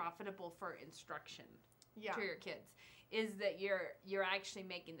profitable for instruction to your kids is that you're actually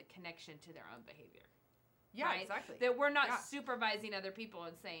making the connection to their own behavior. Yeah, right? exactly. That we're not supervising other people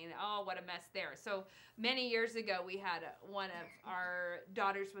and saying, oh, what a mess there. So many years ago, we had one of our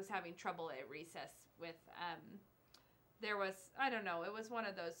daughters was having trouble at recess with, there was, I don't know, it was one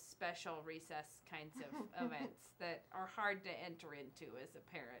of those special recess kinds of events that are hard to enter into as a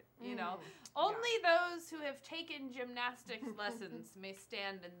parent, Only those who have taken gymnastics lessons may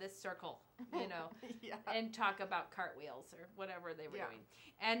stand in this circle, and talk about cartwheels or whatever they were doing.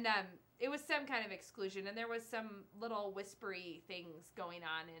 And it was some kind of exclusion, and there was some little whispery things going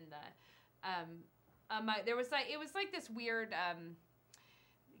on in the, there was like, it was like this weird,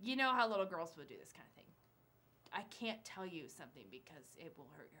 you know how little girls would do this kind of thing. I can't tell you something because it will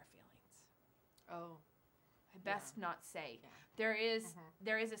hurt your feelings. Oh. I best not say. Yeah.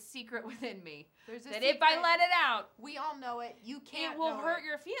 There is a secret within me that if I let it out, we all know it. You can't. It will hurt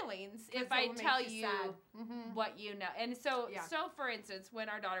your feelings if I tell you what you know. And so for instance, when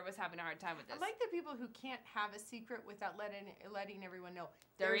our daughter was having a hard time with this, I like the people who can't have a secret without letting everyone know.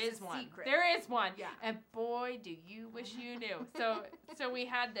 There is one. Secret. There is one. Yeah. And boy, do you wish you knew. So we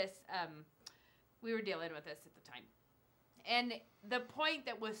had this. We were dealing with this at the time. And the point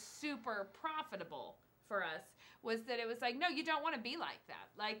that was super profitable for us was that it was like, no, you don't want to be like that.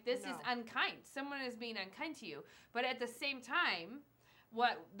 Like, this is unkind. Someone is being unkind to you. But at the same time,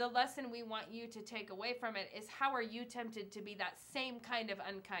 what the lesson we want you to take away from it is how are you tempted to be that same kind of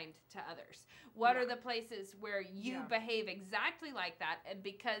unkind to others? What are the places where you behave exactly like that, and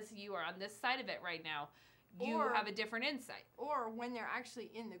because you are on this side of it right now, you have a different insight? Or when they're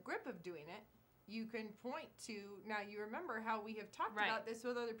actually in the grip of doing it, you can point to, now you remember how we have talked about this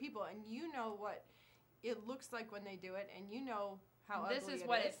with other people, and you know what it looks like when they do it, and you know how this ugly is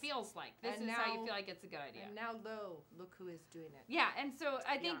what it feels like. This is how you feel like it's a good idea. And now, look who is doing it. Yeah, and so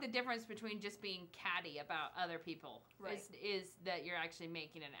I think the difference between just being catty about other people is that you're actually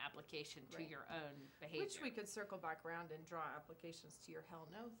making an application to your own behavior. Which we could circle back around and draw applications to your hell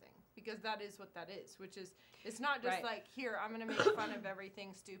no thing. Because that is what that is, which is, it's not just like, here, I'm going to make fun of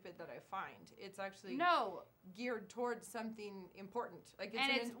everything stupid that I find. It's actually geared towards something important. Like, it's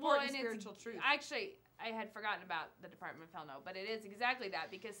an important spiritual truth. Actually, I had forgotten about the Department of Hell No, but it is exactly that,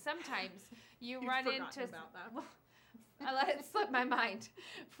 because sometimes you You've run forgotten into about that. I let it slip my mind.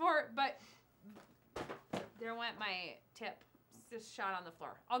 But there went my tip. It's just shot on the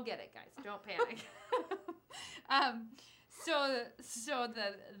floor. I'll get it, guys. Don't panic. So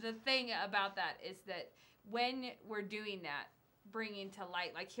the thing about that is that when we're doing that, bringing to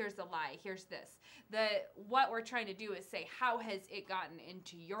light, like, here's the lie, here's this. What we're trying to do is say, how has it gotten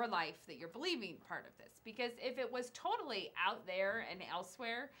into your life that you're believing part of this? Because if it was totally out there and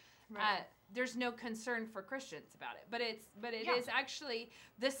elsewhere, Right. there's no concern for Christians about it. But it Yeah. is actually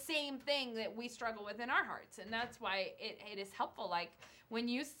the same thing that we struggle with in our hearts. And that's why it is helpful. Like, when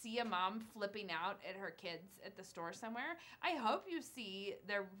you see a mom flipping out at her kids at the store somewhere, I hope you see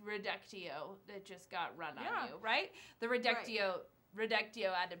the reductio that just got run on Yeah. you, right? The reductio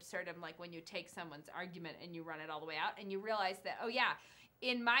ad absurdum, like when you take someone's argument and you run it all the way out and you realize that, oh yeah,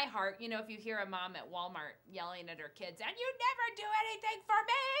 in my heart, if you hear a mom at Walmart yelling at her kids, and you never do anything for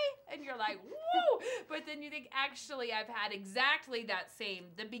me, and you're like, woo, but then you think, actually, I've had exactly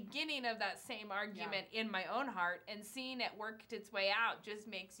the beginning of that same argument in my own heart, and seeing it worked its way out just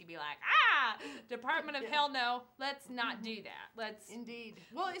makes you be like, Department of Hell No, let's not do that. Indeed.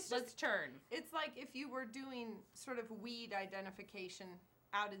 Well, Let's turn. It's like if you were doing sort of weed identification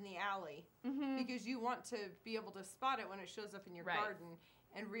out in the alley, because you want to be able to spot it when it shows up in your garden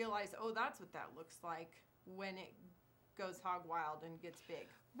and realize, oh, that's what that looks like when it goes hog wild and gets big.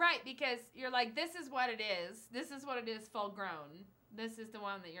 Right, because you're like, this is what it is. This is what it is full grown. This is the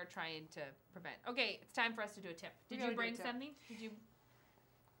one that you're trying to prevent. Okay, it's time for us to do a tip. Did you bring something?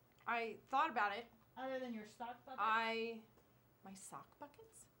 I thought about it. Other than your sock puppets? My sock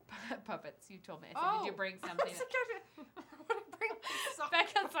buckets? Puppets, you told me. I said, did you bring something? What did I bring my sock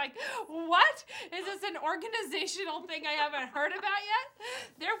Becca's like, what? Is this an organizational thing I haven't heard about yet?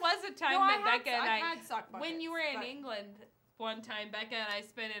 There was a time that Becca and I had sock buckets, when you were in England one time, Becca and I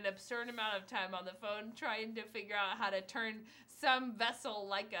spent an absurd amount of time on the phone trying to figure out how to turn some vessel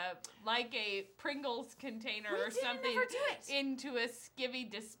like a Pringles container or something into a skivvy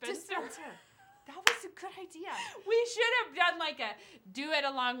dispenser. That was a good idea. We should have done like a do it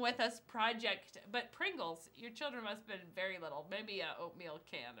along with us project. But Pringles, your children must have been very little. Maybe an oatmeal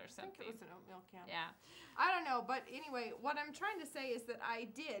can or something. I think it was an oatmeal can. Yeah. I don't know. But anyway, what I'm trying to say is that I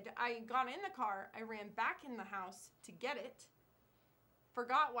got in the car. I ran back in the house to get it.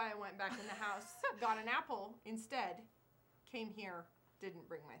 Forgot why I went back in the house. Got an apple instead. Came here. Didn't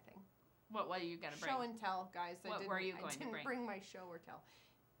bring my thing. What are you going to bring? Show and tell, guys. What were you going to I didn't bring my show or tell.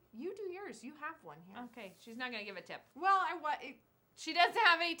 You do yours. You have one here. Okay, she's not going to give a tip. Well, she doesn't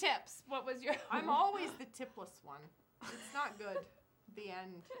have any tips. What was your... I'm always the tipless one. It's not good. The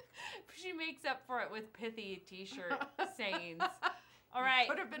end. She makes up for it with pithy t-shirt sayings. All right.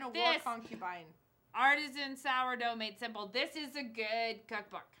 Could have been a war concubine. Artisan sourdough made simple. This is a good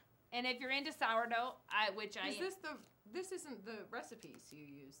cookbook. And if you're into sourdough, This isn't the recipes you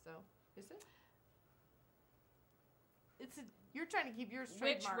use, though, is it? You're trying to keep yours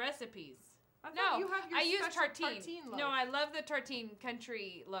trademarked. Which recipes? I use tartine loaf. No, I love the Tartine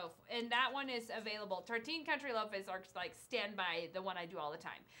Country Loaf, and that one is available. Tartine Country Loaf is our standby, the one I do all the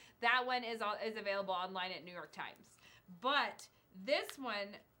time. That one is available online at New York Times. But this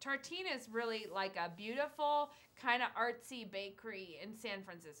one, Tartine is really like a beautiful kind of artsy bakery in San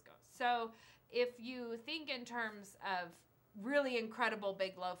Francisco. So if you think in terms of really incredible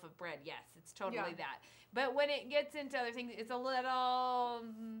big loaf of bread, yes, it's totally that. But when it gets into other things, it's a little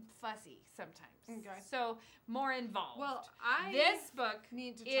fussy sometimes. Okay. So more involved. Well, this book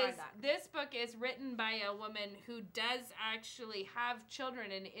need to try that. This book is written by a woman who does actually have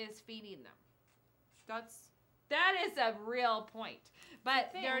children and is feeding them. That is a real point.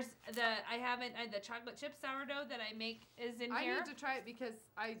 But there's the chocolate chip sourdough that I make is in here. I need to try it because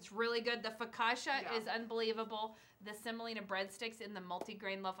it's really good. The focaccia is unbelievable. The semolina breadsticks in the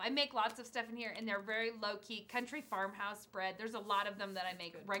multigrain loaf. I make lots of stuff in here, and they're very low key. Country farmhouse bread. There's a lot of them that I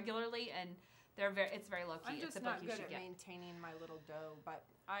make regularly, and it's very low key. I'm just it's a book not you good should at get. maintaining my little dough, but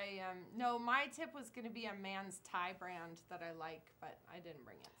my tip was going to be a Man's Thai brand that I like, but I didn't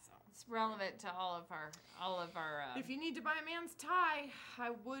bring it. So it's relevant to all of our. If you need to buy a Man's Thai,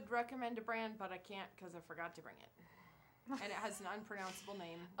 I would recommend a brand, but I can't because I forgot to bring it. And it has an unpronounceable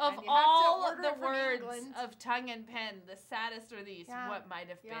name. Of all the words of tongue and pen, the saddest are these. Yeah. What might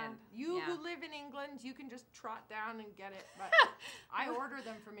have been. You who live in England, you can just trot down and get it. But I order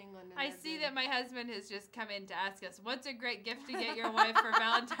them from England. And I see that my husband has just come in to ask us, what's a great gift to get your wife for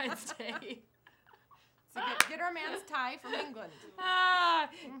Valentine's Day? So get our Man's Thai from England.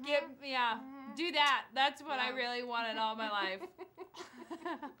 Do that. That's what I really wanted all my life.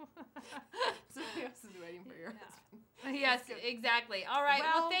 Somebody else is waiting for your husband. Yes, exactly. All right.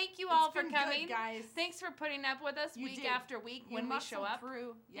 Well, thank you all for coming. Good, guys. Thanks for putting up with us week after week when we show up.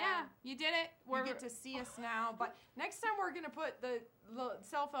 Through. Yeah, you did it. You get to see us now. But next time we're going to put the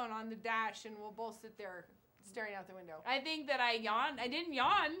cell phone on the dash and we'll both sit there staring out the window. I think that I yawned. I didn't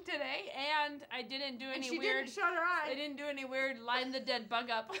yawn today, and I didn't do any weird. Didn't shut her eye. I didn't do any weird line the dead bug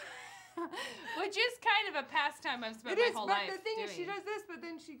up. Which is kind of a pastime I've spent my whole life doing. But the thing is, she does this, but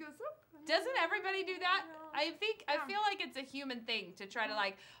then she goes up. Doesn't everybody do that? I feel like it's a human thing to try to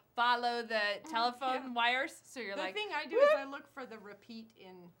like follow the telephone wires. So you're like. The thing I do is I look for the repeat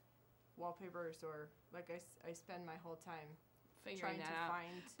in wallpapers, or like I spend my whole time figuring trying that out.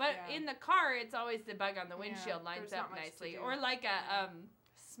 Find. But in the car, it's always the bug on the windshield lines up nicely, or like a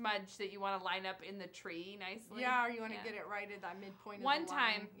smudge that you want to line up in the tree nicely. Yeah, or you want to get it right at that midpoint. One of the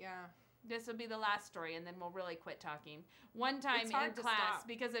time. line. Yeah. This will be the last story, and then we'll really quit talking. One time in class,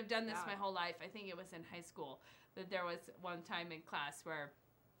 because I've done this my whole life, I think it was in high school, that there was one time in class where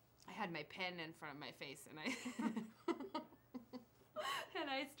I had my pen in front of my face, and and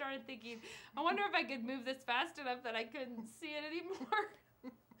I started thinking, I wonder if I could move this fast enough that I couldn't see it anymore.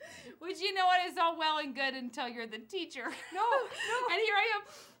 Which, you know what, is all well and good until you're the teacher. No. And here I am.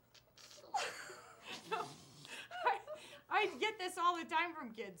 No. I get this all the time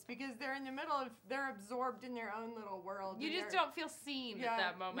from kids because they're in the middle of, they're absorbed in their own little world. You just don't feel seen at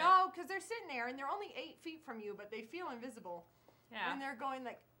that moment. No, because they're sitting there and they're only 8 feet from you, but they feel invisible. Yeah. And they're going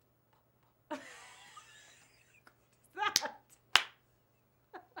like, that.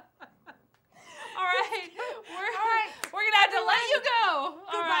 All right. We're going to have to let you go.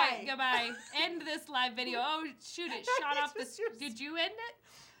 Goodbye. All right. Goodbye. End this live video. Oh, shoot, it shot off the... Did you end it?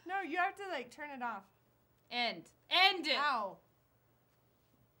 No, you have to like turn it off. End it. Ow.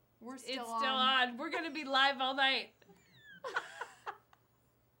 It's still on. We're going to be live all night.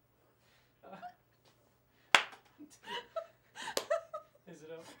 Is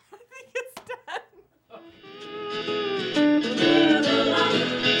it up? I think it's done.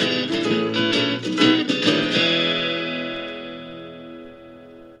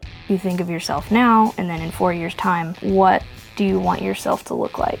 You think of yourself now, and then in 4 years' time, what do you want yourself to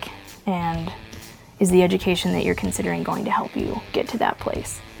look like? And is the education that you're considering going to help you get to that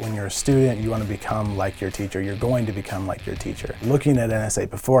place? When you're a student, you want to become like your teacher. You're going to become like your teacher. Looking at NSA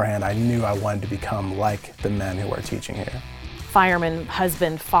beforehand, I knew I wanted to become like the men who are teaching here. Fireman,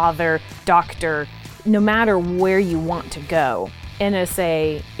 husband, father, doctor, no matter where you want to go,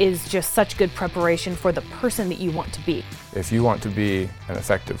 NSA is just such good preparation for the person that you want to be. If you want to be an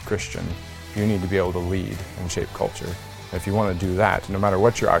effective Christian, you need to be able to lead and shape culture. If you want to do that, no matter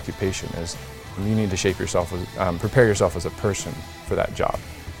what your occupation is, you need to shape yourself, prepare yourself as a person for that job.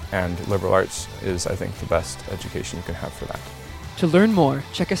 And liberal arts is, I think, the best education you can have for that. To learn more,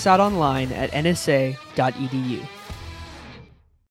 check us out online at nsa.edu.